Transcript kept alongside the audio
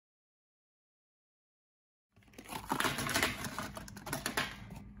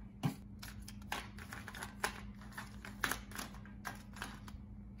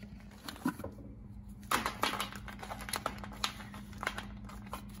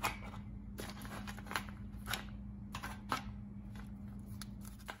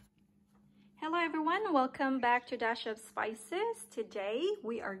everyone, welcome back to Dash of Spices. Today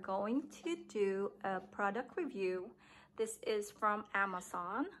we are going to do a product review. This is from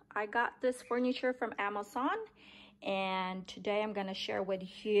Amazon. I got this furniture from Amazon, and today I'm going to share with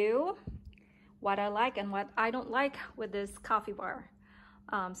you what I like and what I don't like with this coffee bar.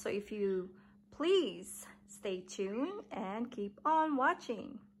 So if you please stay tuned and keep on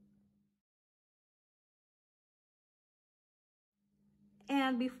watching.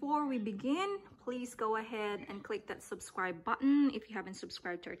 And before we begin, please go ahead and click that subscribe button if you haven't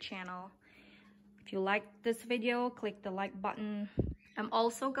subscribed to our channel. If you like this video, click the like button. I'm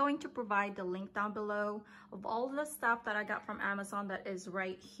also going to provide the link down below of all the stuff that I got from Amazon that is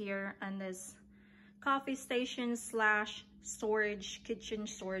right here in this coffee station slash storage, kitchen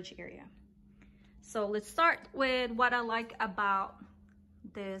storage area. So let's start with what I like about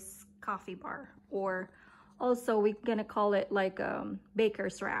this coffee bar, or also we're gonna call it like a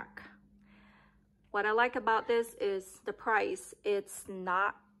baker's rack. What I like about this is the price. It's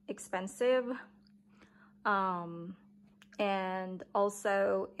not expensive, and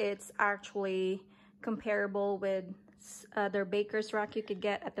also it's actually comparable with other baker's rack you could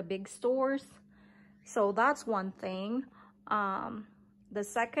get at the big stores. So that's one thing. The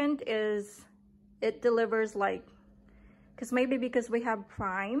second is it delivers because we have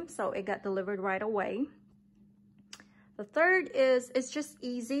Prime, so it got delivered right away. The third is it's just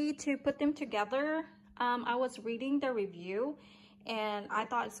easy to put them together. I was reading the review and I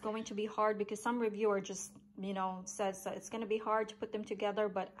thought it's going to be hard because some reviewer just, says that it's going to be hard to put them together,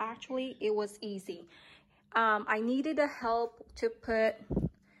 but actually it was easy. I needed a help to put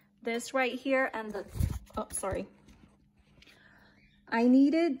this right here and I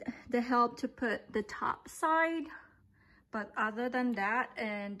needed the help to put the top side, but other than that,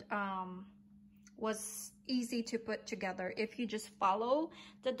 and was easy to put together. If you just follow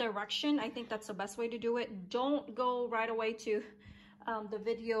the direction, I think that's the best way to do it. Don't go right away to the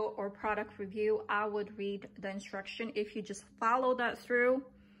video or product review. I would read the instruction. If you just follow that through,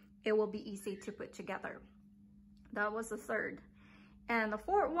 it will be easy to put together. That was the third. And the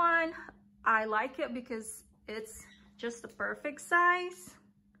fourth one, I like it because it's just the perfect size.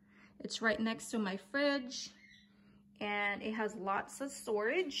 It's right next to my fridge and it has lots of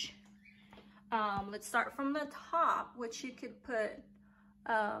storage. Let's start from the top, which you could put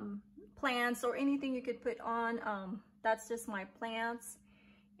plants or anything you could put on. That's just my plants.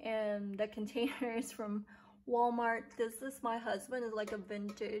 And the container is from Walmart. This is my husband, is like a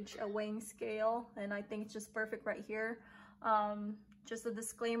vintage weighing scale, and I think it's just perfect right here. Just a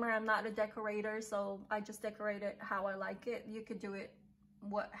disclaimer, I'm not a decorator, so I just decorate it how I like it. You could do it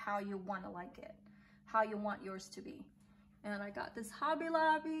how you want to like it, how you want yours to be. And I got this Hobby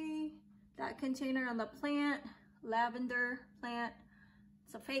Lobby, that container on the plant, lavender plant.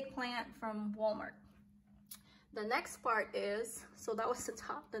 It's a fake plant from Walmart. The next part is, so that was the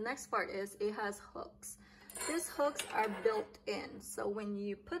top. The next part is it has hooks. These hooks are built in. So when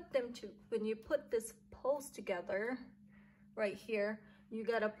you put this post together, right here, you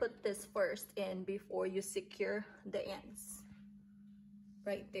gotta put this first in before you secure the ends.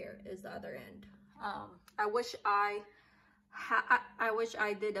 Right there is the other end. I wish I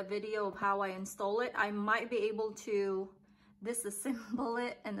did a video of how I install it. I might be able to disassemble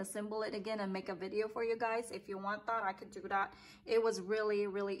it and assemble it again and make a video for you guys. If you want that, I could do that. It was really,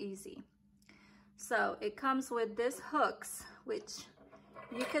 really easy. So it comes with this hooks, which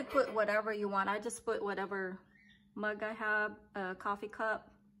you could put whatever you want. I just put whatever mug I have, a coffee cup.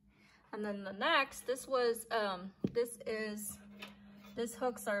 And then the next, these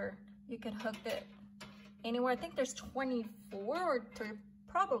hooks are, you can hook it anywhere. I think there's 24 or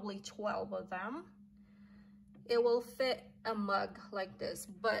probably 12 of them. It will fit a mug like this,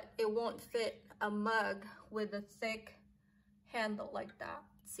 but it won't fit a mug with a thick handle like that.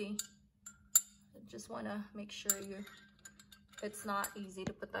 See? I just want to make sure it's not easy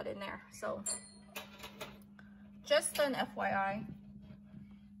to put that in there. So just an FYI.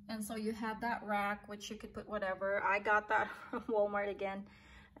 And so you have that rack, which you could put whatever. I got that from Walmart again.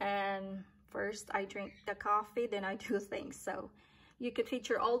 And first I drink the coffee, then I do things. So you could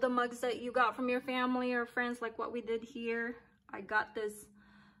feature all the mugs that you got from your family or friends, like what we did here. I got this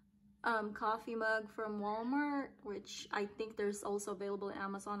coffee mug from Walmart, which I think there's also available at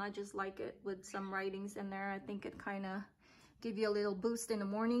Amazon. I just like it with some writings in there. I think it kind of give you a little boost in the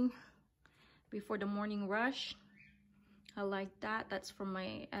morning before the morning rush. I like that. That's from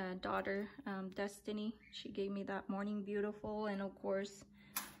my daughter, Destiny. She gave me that Morning Beautiful. And of course,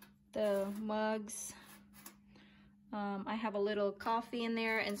 the mugs. I have a little coffee in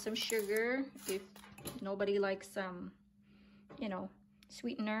there and some sugar if nobody likes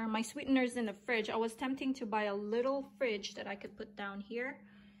sweetener. My sweetener's in the fridge. I was tempting to buy a little fridge that I could put down here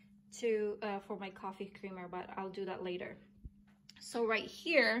to for my coffee creamer, but I'll do that later. So right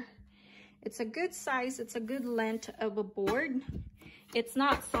here, it's a good size, it's a good length of a board. It's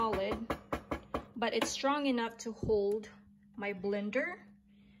not solid, but it's strong enough to hold my blender,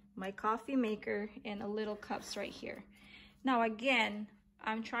 my coffee maker, and a little cups right here. Now again,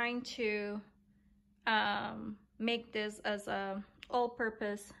 I'm trying to make this as a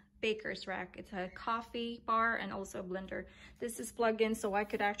all-purpose baker's rack. It's a coffee bar and also a blender. This is plugged in, so I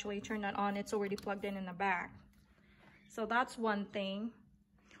could actually turn that on. It's already plugged in the back. So that's one thing.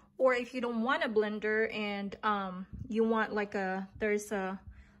 Or if you don't want a blender and you want like there's a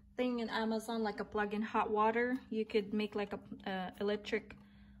thing in Amazon, like a plug-in hot water. You could make like a electric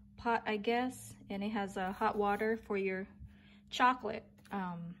pot, I guess, and it has a hot water for your chocolate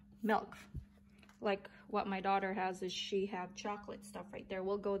milk. Like what my daughter has is she have chocolate stuff right there.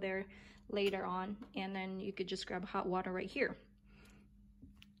 We'll go there later on, and then you could just grab hot water right here.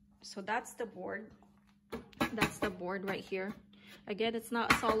 So that's the board. That's the board right here. Again, it's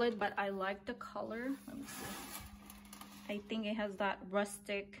not solid, but I like the color. Let me see. I think it has that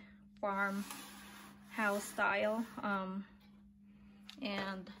rustic farmhouse style,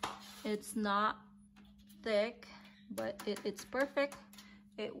 and it's not thick, but it's perfect.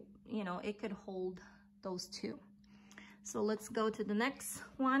 You know, it could hold those two. So let's go to the next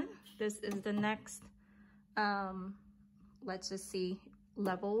one. This is the next, let's just see,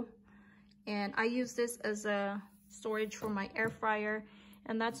 level. And I use this as a storage for my air fryer,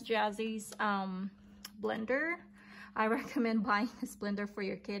 and that's Jazzy's blender. I recommend buying this blender for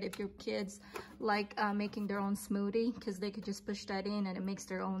your kid if your kids like making their own smoothie, because they could just push that in and it makes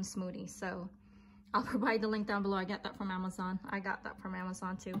their own smoothie. So I'll provide the link down below. I got that from Amazon. I got that from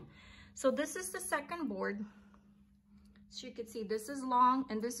Amazon too. So this is the second board. So you can see this is long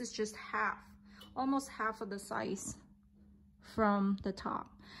and this is just half, almost half of the size from the top.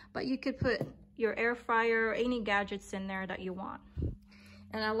 But you could put your air fryer or any gadgets in there that you want.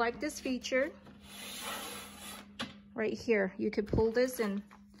 And I like this feature right here. You could pull this and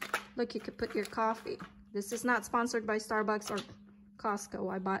look, you could put your coffee. This is not sponsored by Starbucks or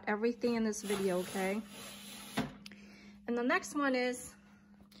Costco. I bought everything in this video, okay? And the next one is,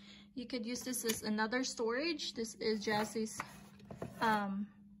 you could use this as another storage. This is Jazzy's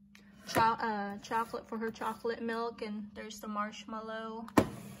chocolate for her chocolate milk, and there's the marshmallow.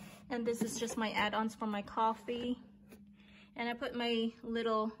 And this is just my add-ons for my coffee. And I put my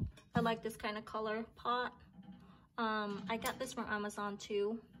little, I like this kind of color pot. I got this from Amazon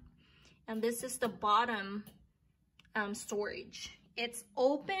too. And this is the bottom storage. It's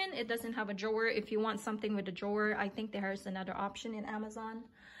open, it doesn't have a drawer. If you want something with a drawer, I think there's another option in Amazon.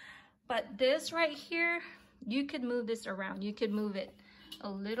 But this right here, you could move this around. You could move it a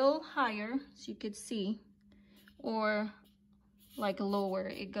little higher so you could see, or like lower.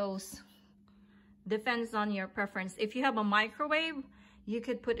 It goes, depends on your preference. If you have a microwave, you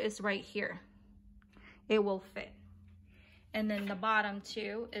could put this right here. It will fit. And then the bottom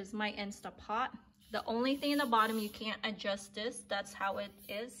too is my Instapot. The only thing in the bottom, you can't adjust this. That's how it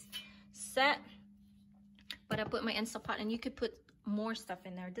is set. But I put my Instapot, and you could put more stuff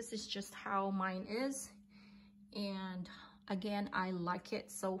in there. This is just how mine is. And again, I like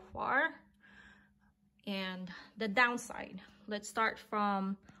it so far. And the downside, let's start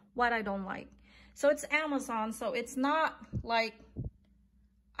from what I don't like. So it's Amazon, so it's not like,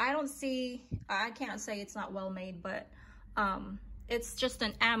 I can't say it's not well made, but it's just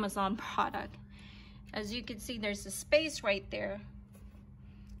an Amazon product. As you can see, there's a space right there,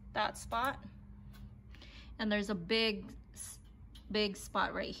 that spot, and there's a big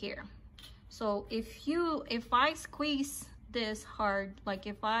spot right here. So if I squeeze this hard, like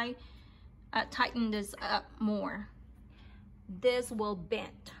if I tighten this up more, this will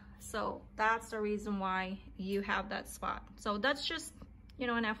bend. So that's the reason why you have that spot. So that's just, you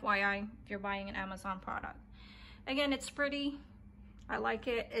know, an FYI if you're buying an Amazon product. Again, it's pretty, I like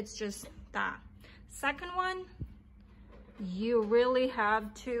it. It's just that. Second one, you really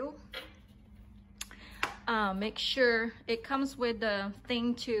have to make sure it comes with the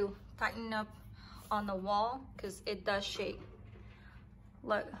thing to tighten up on the wall, because it does shake.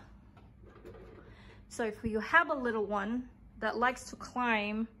 Look. So if you have a little one that likes to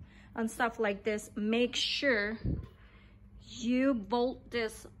climb and stuff like this, make sure you bolt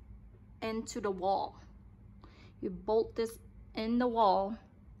this into the wall. You bolt this in the wall,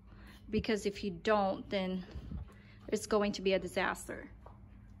 because if you don't, then it's going to be a disaster.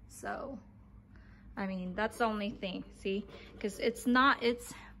 So, I mean, that's the only thing, see? Because it's not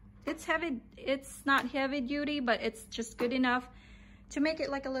heavy, it's not heavy duty, but it's just good enough to make it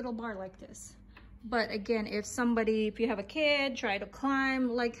like a little bar like this. But again, if you have a kid, try to climb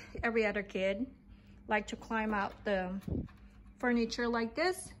like every other kid, like to climb out the furniture like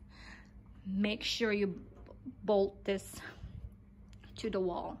this, make sure you bolt this to the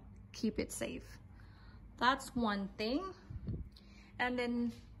wall. Keep it safe. That's one thing. And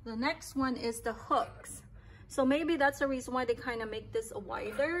then the next one is the hooks. So maybe that's the reason why they kind of make this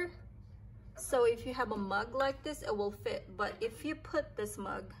wider. So if you have a mug like this, it will fit. But if you put this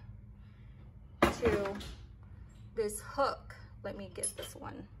mug to this hook, let me get this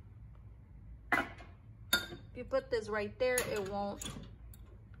one. If you put this right there, it won't,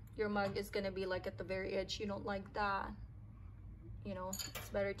 your mug is gonna be like at the very edge. You don't like that. You know, it's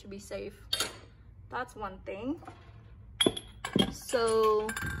better to be safe. That's one thing. So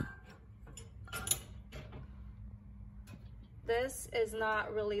this is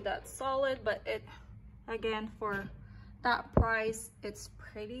not really that solid, but it, again, for that price, it's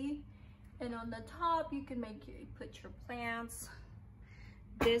pretty. And on the top, you can put your plants.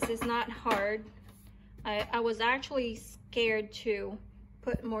 This is not hard. I was actually scared to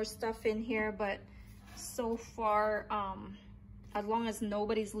put more stuff in here, but so far, as long as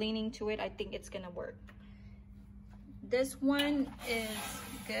nobody's leaning to it, I think it's gonna work. This one is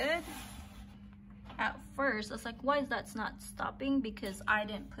good. At first, I was like, why is that not stopping? Because I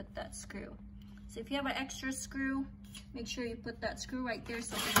didn't put that screw. So if you have an extra screw, make sure you put that screw right there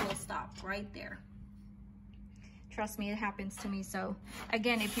so it will stop right there. Trust me, it happens to me. So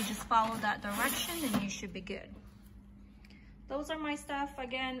again, if you just follow that direction, then you should be good. Those are my stuff.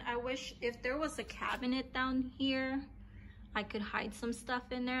 Again, I wish if there was a cabinet down here, I could hide some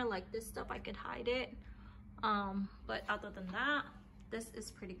stuff in there. Like this stuff, I could hide it. But other than that, this is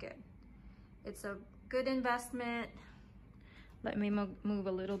pretty good. It's a good investment. Let me move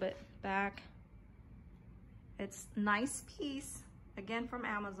a little bit back. It's a nice piece, again, from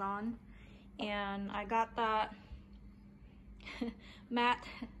Amazon. And I got that mat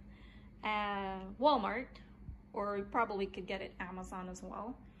at Walmart, or you probably could get it Amazon as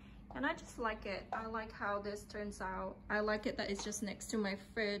well. And I just like it. I like how this turns out. I like it that it's just next to my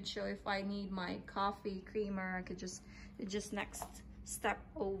fridge. So if I need my coffee creamer, I could just, it's just next step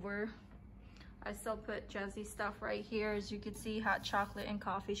over. I still put Jazzy stuff right here. As you can see, hot chocolate and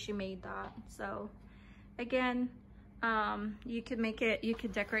coffee, she made that. So again, you could make it, you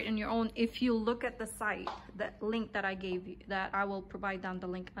could decorate on your own. If you look at the site, that link that I gave you, that I will provide down the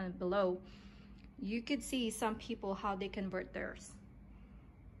link below, you could see some people, how they convert theirs,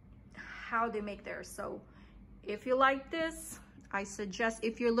 how they make theirs. So if you like this, I suggest,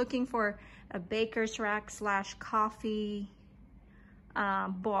 if you're looking for a baker's rack / coffee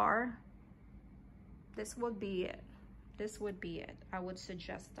bar, this would be it. This would be it. I would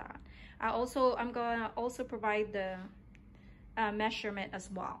suggest that. I'm gonna also provide the measurement as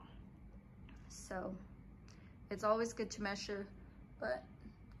well. So it's always good to measure, but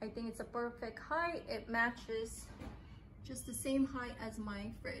I think it's a perfect height. It matches just the same height as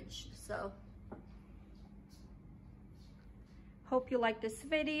my fridge. So hope you like this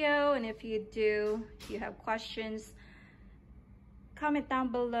video, and if you do, if you have questions, comment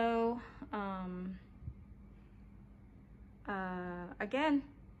down below. Again,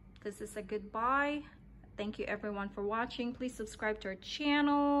 this is a goodbye. Thank you everyone for watching. Please subscribe to our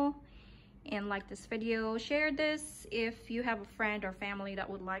channel and like this video. Share this if you have a friend or family that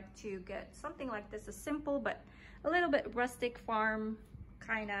would like to get something like this, a simple but a little bit rustic farm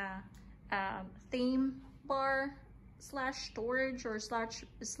kind of theme bar / storage or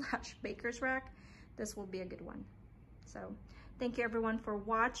 / baker's rack. This will be a good one. So thank you everyone for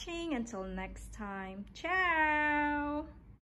watching. Until next time, ciao.